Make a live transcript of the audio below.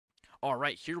All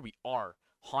right, here we are.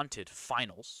 Haunted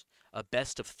Finals, a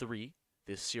best of three.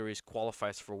 This series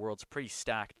qualifies for Worlds pretty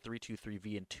stacked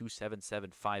 323V and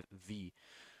 2775V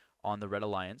on the Red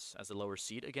Alliance as the lower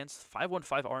seed against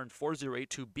 515R and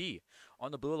 4082B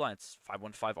on the Blue Alliance.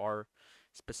 515R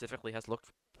specifically has looked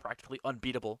practically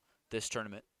unbeatable this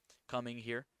tournament, coming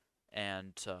here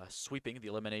and sweeping the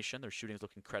elimination. Their shooting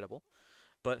look incredible.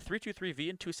 But 323V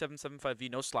and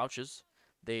 2775V, no slouches.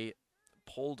 They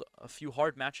pulled a few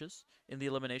hard matches in the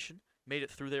elimination, made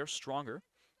it through there stronger.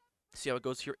 See how it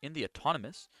goes here in the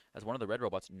autonomous, as one of the red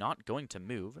robots not going to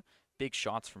move. Big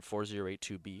shots from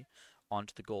 4082B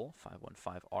onto the goal.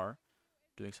 515R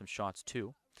doing some shots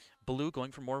too. Blue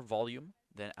going for more volume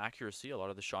than accuracy. A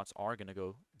lot of the shots are going to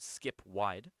go skip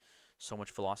wide. So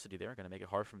much velocity there, going to make it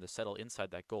hard for him to settle inside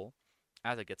that goal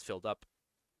as it gets filled up.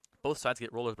 Both sides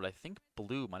get rollers, but I think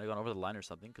blue might have gone over the line or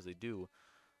something because they do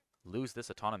lose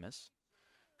this autonomous.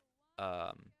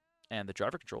 And the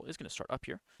driver control is going to start up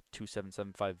here.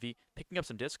 2775V picking up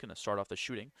some discs, going to start off the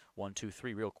shooting. 1, 2,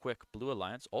 3 real quick. Blue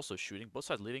Alliance also shooting. Both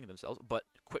sides leading themselves, but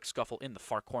quick scuffle in the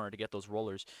far corner to get those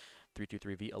rollers.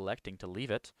 323V electing to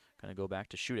leave it. Going to go back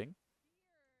to shooting.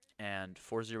 And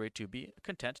 4082B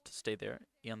content to stay there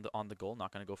on the goal.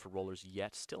 Not going to go for rollers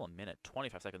yet. Still a minute.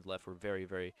 25 seconds left. We're very,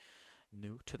 very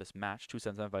new to this match.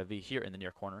 2775V here in the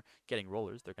near corner getting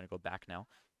rollers. They're going to go back now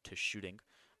to shooting.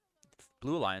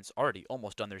 Blue Alliance already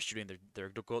almost done their shooting. Their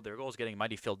goal is getting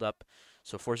mighty filled up.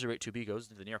 So 4082B goes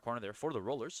into the near corner there for the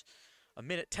rollers. A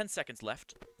minute, 10 seconds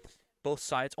left. Both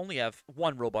sides only have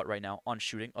one robot right now on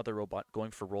shooting. Other robot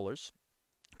going for rollers.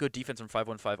 Good defense from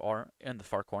 515R in the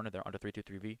far corner there under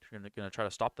 323V. Going to try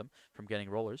to stop them from getting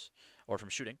rollers or from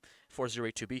shooting.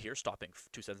 4082B here stopping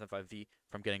 2775V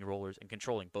from getting rollers and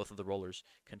controlling both of the rollers.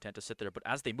 Content to sit there. But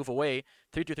as they move away,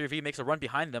 323V makes a run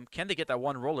behind them. Can they get that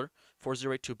one roller?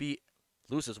 4082B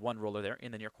loses one roller there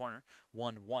in the near corner.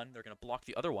 1-1. They're going to block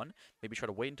the other one. Maybe try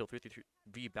to wait until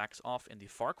 323V backs off in the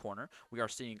far corner. We are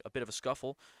seeing a bit of a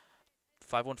scuffle.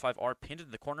 515R pinned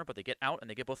in the corner, but they get out and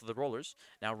they get both of the rollers.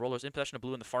 Now rollers in possession of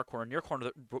blue in the far corner. Near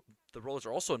corner, the rollers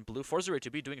are also in blue.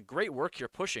 4082B doing great work here,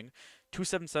 pushing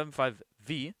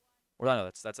 2775V. Or no,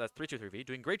 that's 323V.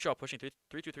 Doing great job pushing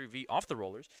 323V off the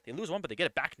rollers. They lose one, but they get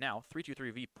it back now.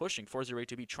 323V pushing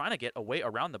 4082B, trying to get away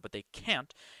around them, but they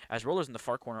can't, as rollers in the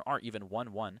far corner are even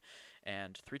 1-1.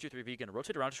 And 323V going to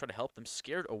rotate around to try to help them,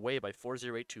 scared away by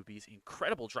 4082B's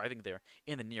incredible driving there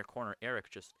in the near corner. Eric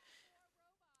just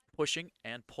pushing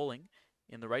and pulling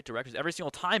in the right directions every single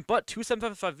time, but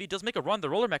 2775V does make a run. The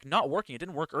roller mech not working. It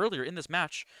didn't work earlier in this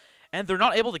match, and they're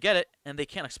not able to get it, and they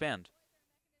can't expand.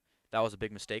 That was a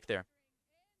big mistake there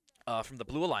from the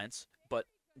Blue Alliance, but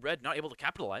Red not able to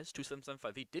capitalize.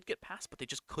 2775V did get past, but they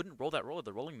just couldn't roll that roller.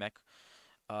 The rolling mech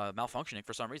malfunctioning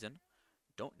for some reason.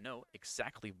 Don't know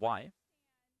exactly why.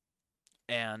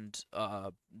 And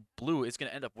Blue is going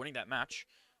to end up winning that match.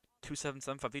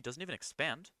 2775V doesn't even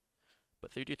expand.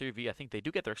 But 323V, I think they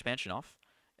do get their expansion off.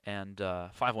 And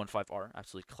 515R,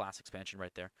 absolutely class expansion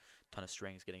right there. Ton of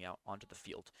strings getting out onto the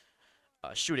field.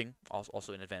 Shooting,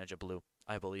 also an advantage of blue,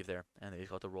 I believe there. And they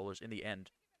got the rollers in the end.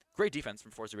 Great defense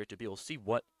from 4082B. We'll see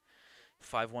what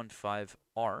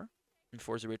 515R and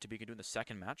 4082B can do in the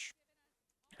second match.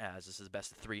 As this is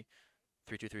best of three.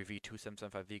 323V,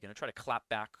 2775V. Going to try to clap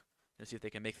back and see if they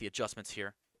can make the adjustments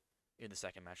here in the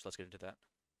second match. Let's get into that.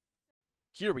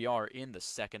 Here we are in the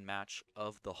second match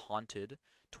of the Haunted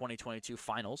 2022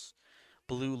 Finals.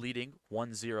 Blue leading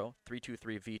 1-0,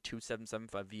 323V,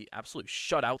 2775V. Absolutely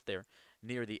shut out there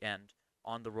near the end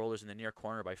on the rollers in the near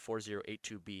corner by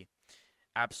 4082B.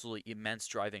 Absolutely immense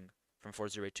driving from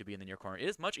 4082B in the near corner. It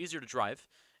is much easier to drive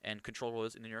and control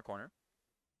rollers in the near corner.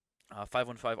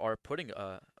 515R putting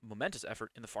a momentous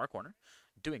effort in the far corner,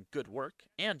 doing good work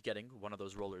and getting one of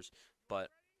those rollers. But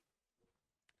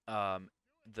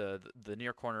the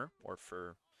near corner, or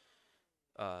for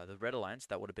the Red Alliance,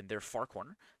 that would have been their far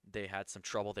corner. They had some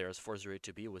trouble there as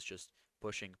 4082B was just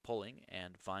pushing, pulling,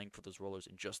 and vying for those rollers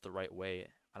in just the right way.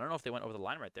 I don't know if they went over the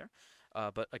line right there,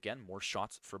 but again, more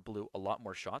shots for blue, a lot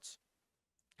more shots.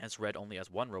 As Red only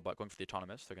has one robot going for the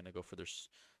autonomous, they're going to go for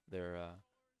their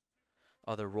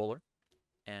other roller.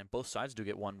 And both sides do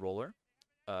get one roller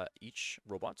each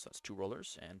robot, so that's two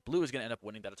rollers. And blue is going to end up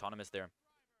winning that autonomous there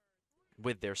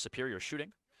with their superior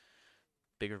shooting.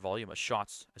 Bigger volume of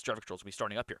shots as driver controls will be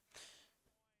starting up here.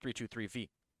 323V.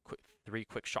 Three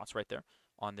quick shots right there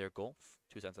on their goal.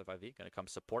 2775V going to come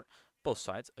support both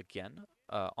sides again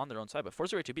on their own side. But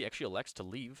 4082B actually elects to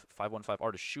leave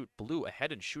 515R to shoot. Blue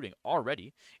ahead in shooting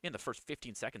already in the first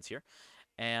 15 seconds here.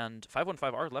 And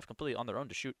 515R left completely on their own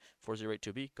to shoot.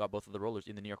 4082B got both of the rollers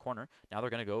in the near corner. Now they're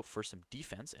going to go for some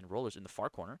defense and rollers in the far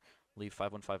corner. leave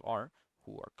 515R,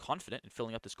 who are confident in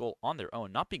filling up this goal on their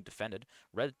own, not being defended.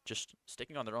 Red just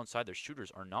sticking on their own side. Their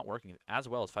shooters are not working as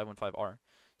well as 515R.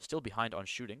 Still behind on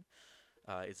shooting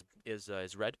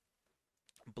is Red.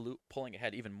 Blue pulling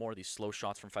ahead even more. These slow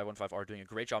shots from 515R doing a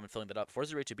great job in filling that up.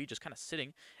 408-2B just kind of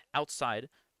sitting outside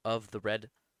of the red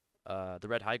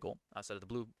high goal, outside of the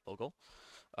blue low goal,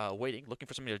 waiting, looking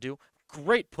for something to do.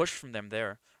 Great push from them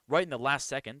there. Right in the last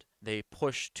second, they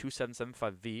push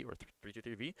 2775V or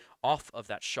 323V off of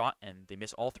that shot, and they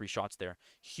miss all 3 shots there.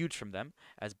 Huge from them,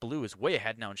 as blue is way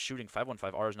ahead now in shooting.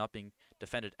 515R is not being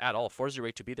defended at all.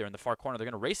 408-2B there in the far corner. They're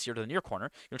going to race here to the near corner.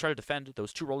 Going to try to defend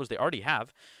those 2 rollers they already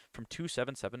have from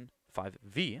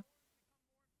 2775V.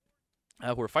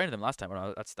 Who were fighting them last time. Oh,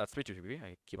 no, that's 323V.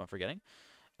 I keep on forgetting.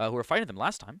 Who were fighting them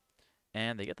last time,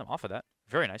 and they get them off of that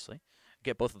very nicely.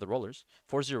 Get both of the rollers.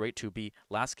 408-2B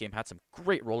last game had some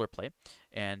great roller play,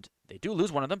 and they do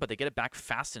lose one of them, but they get it back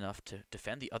fast enough to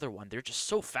defend the other one. They're just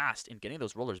so fast in getting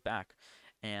those rollers back,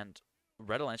 and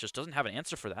Red Alliance just doesn't have an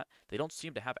answer for that. They don't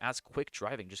seem to have as quick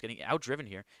driving, just getting outdriven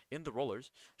here in the rollers.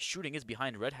 Shooting is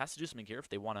behind. Red has to do something here if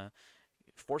they want to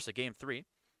force a game 3,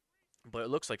 but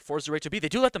it looks like 408-2B, they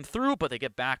do let them through, but they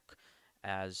get back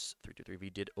as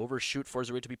 323V did overshoot.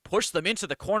 408-2B push them into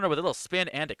the corner with a little spin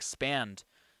and expand.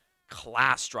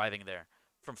 Class driving there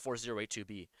from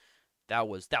 408-2B. That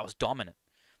was dominant.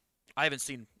 I haven't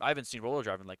seen roller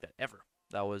driving like that ever.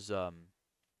 That was an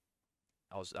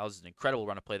incredible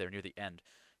run of play there near the end.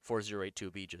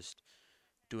 408-2B just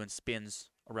doing spins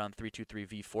around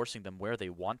 323V, forcing them where they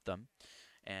want them.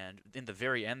 And in the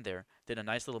very end there, did a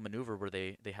nice little maneuver where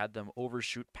they had them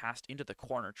overshoot past into the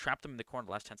corner, trapped them in the corner.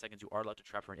 The last 10 seconds, you are allowed to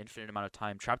trap for an infinite amount of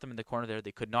time. Trapped them in the corner there.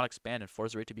 They could not expand, and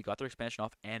 408-2B got their expansion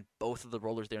off, and both of the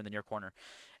rollers there in the near corner.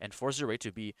 And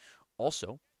 408-2B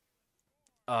also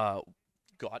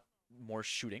got more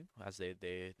shooting, as they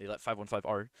let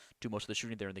 515R do most of the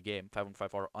shooting there in the game.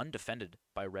 515R undefended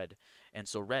by Red. And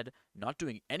so Red not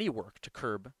doing any work to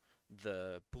curb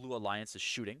the Blue Alliance's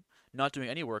shooting, not doing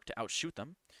any work to outshoot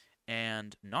them,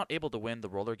 and not able to win the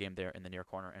roller game there in the near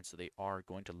corner, and so they are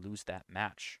going to lose that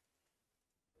match.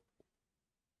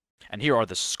 And here are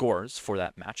the scores for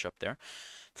that matchup there.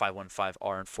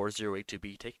 515R and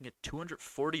 408-2B taking it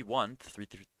 241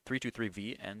 to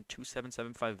 323V and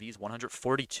 2775V's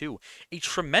 142. A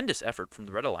tremendous effort from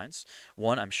the Red Alliance.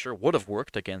 One I'm sure would have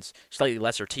worked against slightly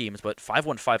lesser teams, but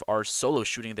 515R's solo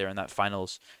shooting there in that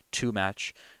finals 2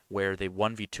 match where they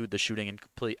 1v2'd the shooting and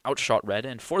completely outshot Red,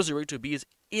 and 408-2B's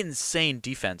insane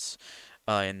defense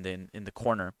in the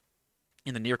corner,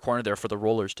 in the near corner there for the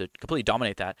rollers to completely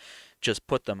dominate that, just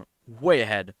put them way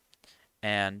ahead.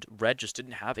 And Red just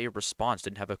didn't have a response,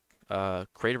 didn't have a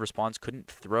creative response, couldn't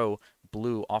throw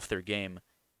Blue off their game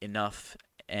enough.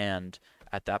 And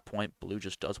at that point, Blue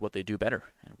just does what they do better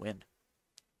and win.